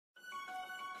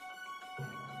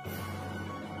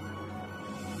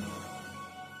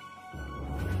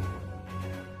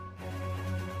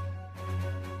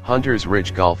Hunter's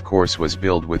Ridge Golf Course was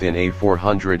built within a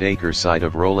 400-acre site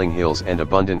of rolling hills and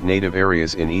abundant native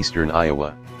areas in eastern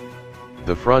Iowa.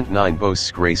 The front nine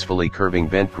boasts gracefully curving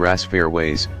bent grass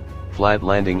fairways, flat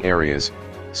landing areas,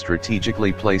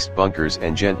 strategically placed bunkers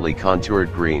and gently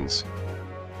contoured greens.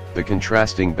 The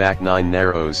contrasting back nine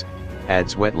narrows,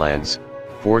 adds wetlands,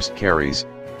 forced carries,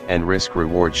 and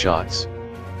risk-reward shots.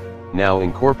 Now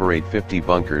incorporate 50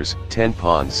 bunkers, 10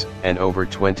 ponds, and over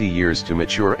 20 years to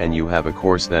mature, and you have a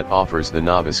course that offers the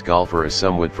novice golfer a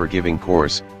somewhat forgiving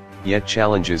course, yet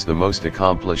challenges the most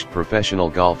accomplished professional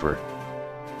golfer.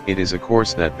 It is a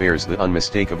course that bears the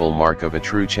unmistakable mark of a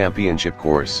true championship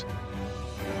course.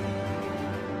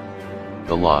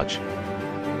 The lodge,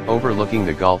 overlooking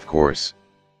the golf course,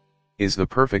 is the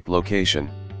perfect location,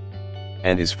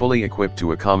 and is fully equipped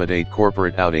to accommodate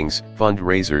corporate outings,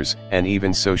 fundraisers, and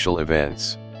even social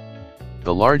events.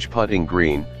 The large putting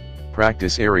green,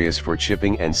 practice areas for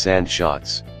chipping and sand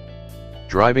shots,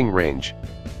 driving range,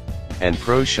 and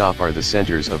pro shop are the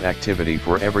centers of activity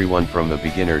for everyone from the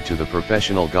beginner to the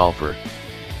professional golfer.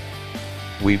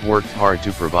 We've worked hard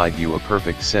to provide you a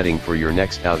perfect setting for your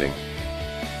next outing.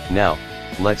 Now,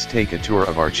 let's take a tour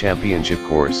of our championship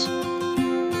course.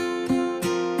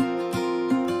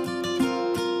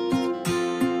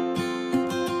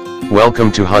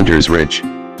 Welcome to Hunter's Ridge.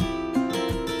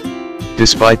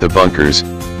 Despite the bunkers,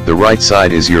 the right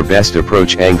side is your best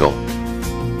approach angle.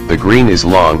 The green is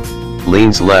long,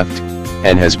 leans left,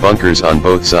 and has bunkers on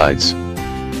both sides.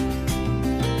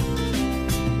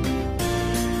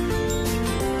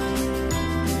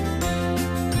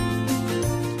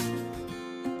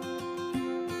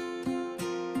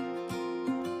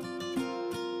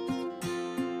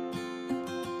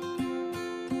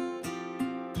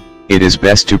 It is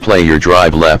best to play your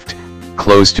drive left,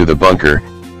 close to the bunker,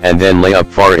 and then lay up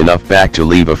far enough back to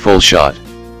leave a full shot.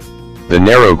 The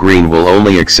narrow green will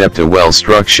only accept a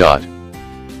well-struck shot.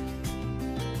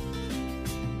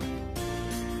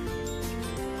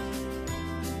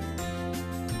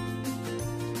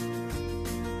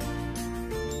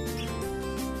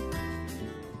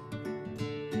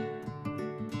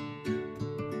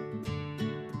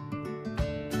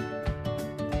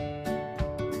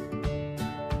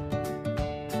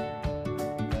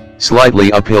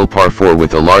 Slightly uphill par 4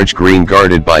 with a large green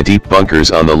guarded by deep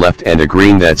bunkers on the left and a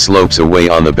green that slopes away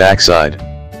on the backside.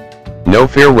 No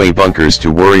fairway bunkers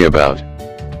to worry about.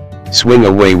 Swing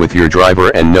away with your driver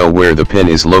and know where the pin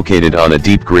is located on a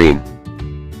deep green.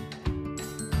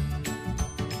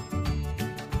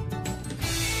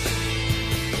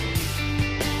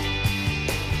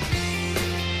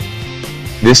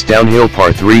 This downhill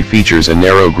par 3 features a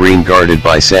narrow green guarded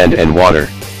by sand and water.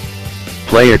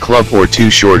 Play a club or two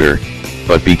shorter,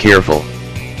 but be careful.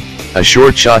 A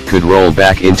short shot could roll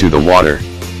back into the water.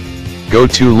 Go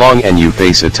too long and you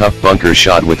face a tough bunker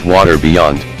shot with water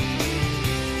beyond.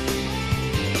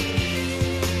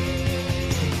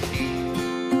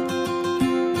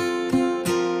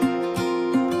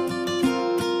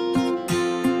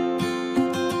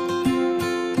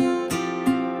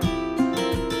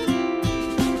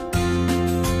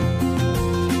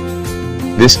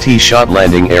 This tee shot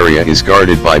landing area is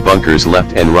guarded by bunkers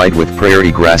left and right with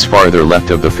prairie grass farther left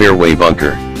of the fairway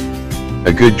bunker.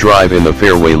 A good drive in the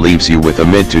fairway leaves you with a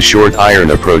mid to short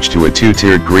iron approach to a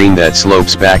two-tiered green that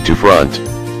slopes back to front.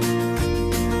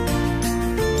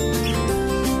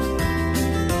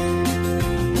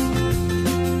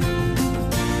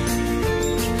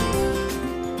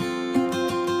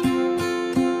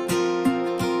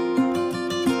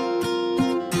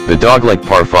 The dogleg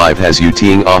par 5 has you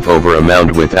teeing off over a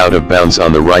mound with out of bounds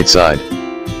on the right side.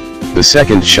 The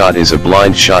second shot is a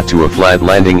blind shot to a flat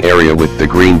landing area with the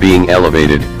green being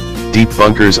elevated, deep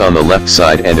bunkers on the left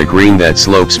side and a green that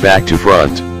slopes back to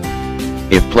front.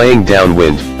 If playing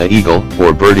downwind, a eagle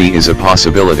or birdie is a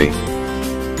possibility.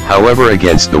 However,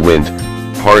 against the wind,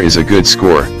 par is a good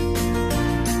score.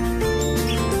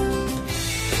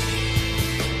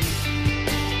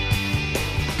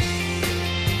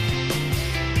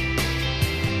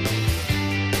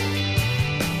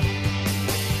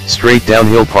 Straight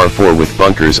downhill par 4 with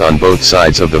bunkers on both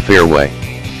sides of the fairway.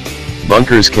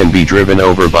 Bunkers can be driven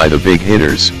over by the big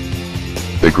hitters.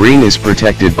 The green is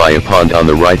protected by a pond on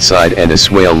the right side and a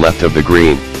swale left of the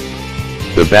green.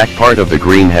 The back part of the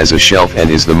green has a shelf and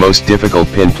is the most difficult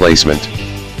pin placement.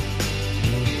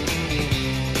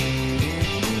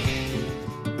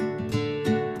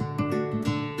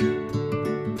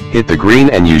 Hit the green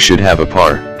and you should have a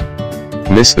par.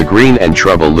 Miss the green and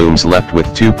trouble looms left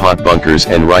with 2 pot bunkers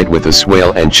and right with a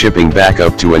swale and chipping back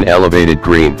up to an elevated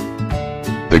green.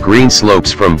 The green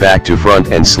slopes from back to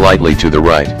front and slightly to the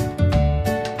right.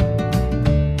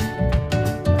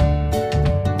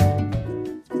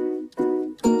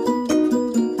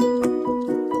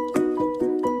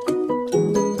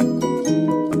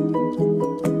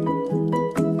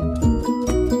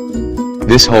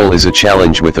 This hole is a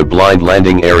challenge with a blind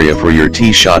landing area for your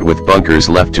tee shot with bunkers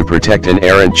left to protect an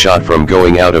errant shot from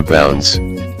going out of bounds.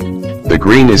 The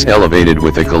green is elevated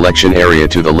with a collection area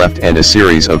to the left and a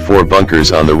series of 4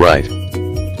 bunkers on the right.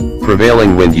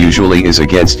 Prevailing wind usually is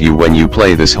against you when you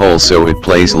play this hole, so it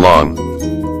plays long.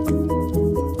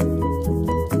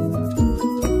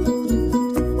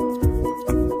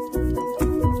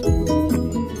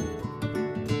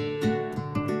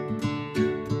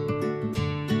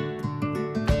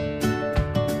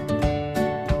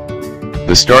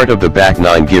 The start of the back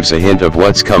 9 gives a hint of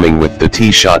what's coming, with the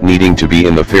tee shot needing to be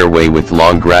in the fairway with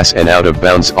long grass and out of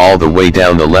bounds all the way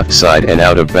down the left side and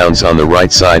out of bounds on the right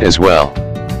side as well.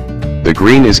 The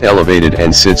green is elevated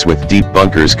and sits with deep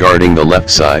bunkers guarding the left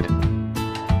side.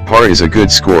 Par is a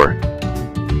good score.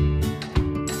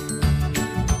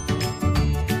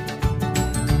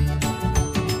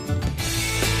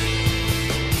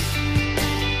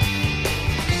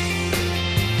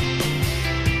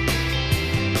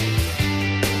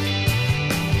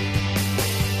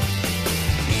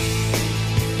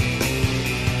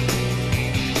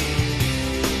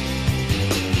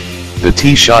 The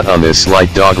tee shot on this slight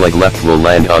dogleg left will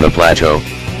land on a plateau,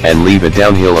 and leave a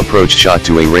downhill approach shot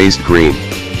to a raised green.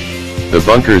 The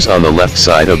bunkers on the left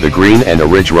side of the green and a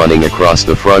ridge running across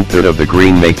the front third of the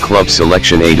green make club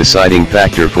selection a deciding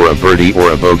factor for a birdie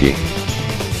or a bogey.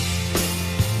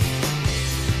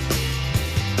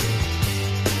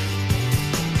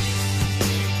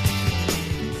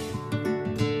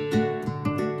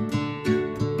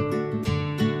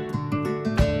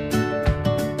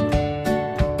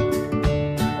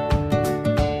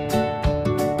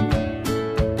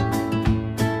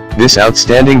 This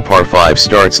outstanding par 5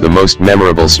 starts the most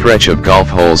memorable stretch of golf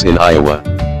holes in Iowa.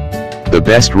 The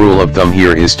best rule of thumb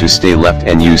here is to stay left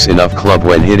and use enough club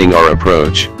when hitting our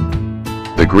approach.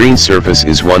 The green surface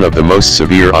is one of the most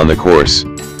severe on the course.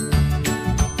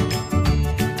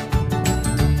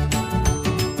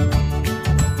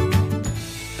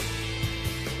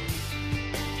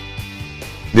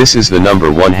 This is the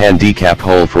number 1 handicap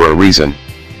hole for a reason.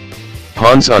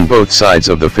 Ponds on both sides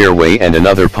of the fairway and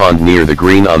another pond near the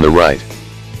green on the right.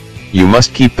 You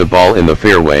must keep the ball in the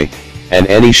fairway, and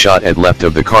any shot at left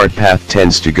of the cart path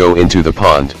tends to go into the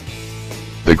pond.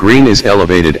 The green is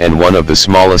elevated and one of the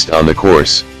smallest on the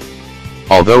course.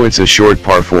 Although it's a short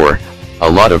par 4,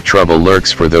 a lot of trouble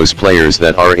lurks for those players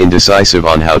that are indecisive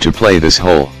on how to play this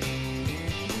hole.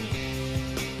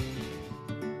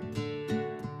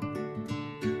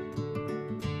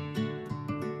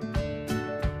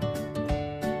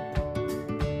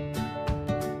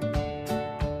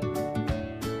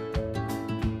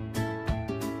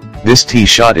 This tee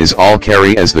shot is all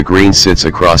carry as the green sits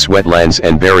across wetlands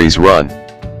and berries run.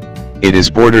 It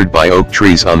is bordered by oak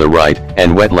trees on the right,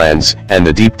 and wetlands, and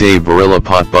the deep Dave Barilla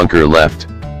pot bunker left.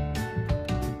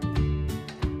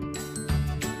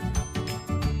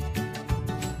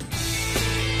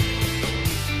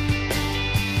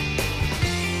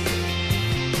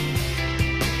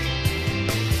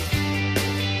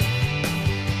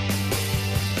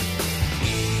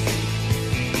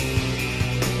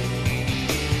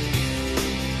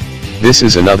 This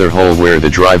is another hole where the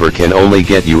driver can only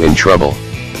get you in trouble.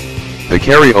 The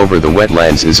carry over the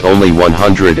wetlands is only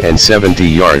 170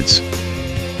 yards.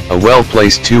 A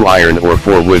well-placed 2-iron or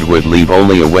 4-wood would leave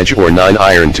only a wedge or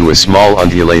 9-iron to a small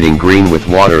undulating green with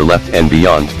water left and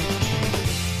beyond.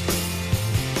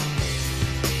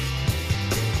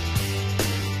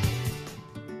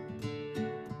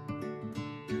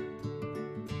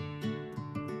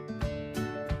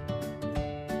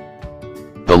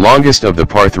 The longest of the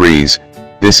par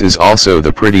 3s, this is also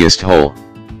the prettiest hole.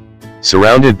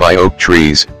 Surrounded by oak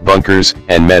trees, bunkers,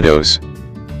 and meadows.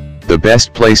 The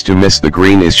best place to miss the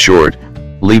green is short,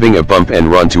 leaving a bump and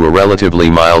run to a relatively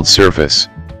mild surface.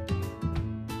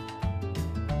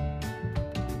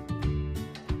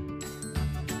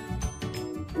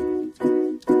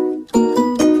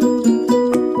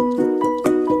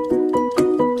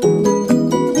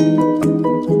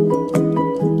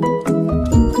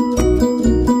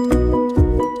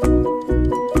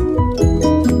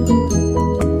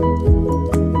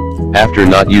 After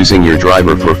not using your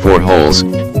driver for 4 holes,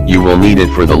 you will need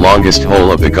it for the longest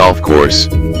hole of the golf course.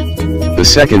 The The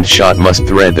second shot must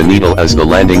thread the needle, as the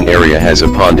landing area has a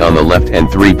pond on the left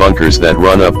and 3 bunkers that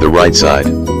run up the right side.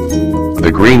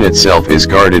 The green itself is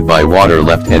guarded by water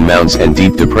left and mounds and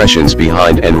deep depressions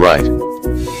behind and right.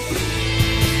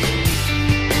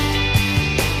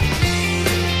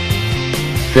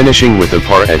 Finishing with the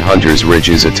par at Hunter's Ridge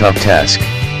is a tough task.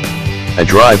 A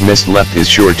drive missed left is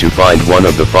sure to find one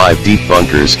of the 5 deep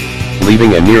bunkers,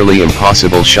 leaving a nearly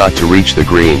impossible shot to reach the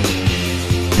green.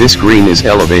 This green is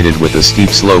elevated with a steep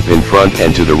slope in front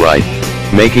and to the right,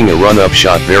 making a run-up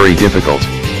shot very difficult.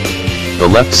 The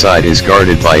left side is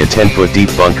guarded by a 10-foot deep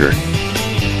bunker.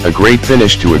 A great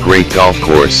finish to a great golf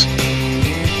course.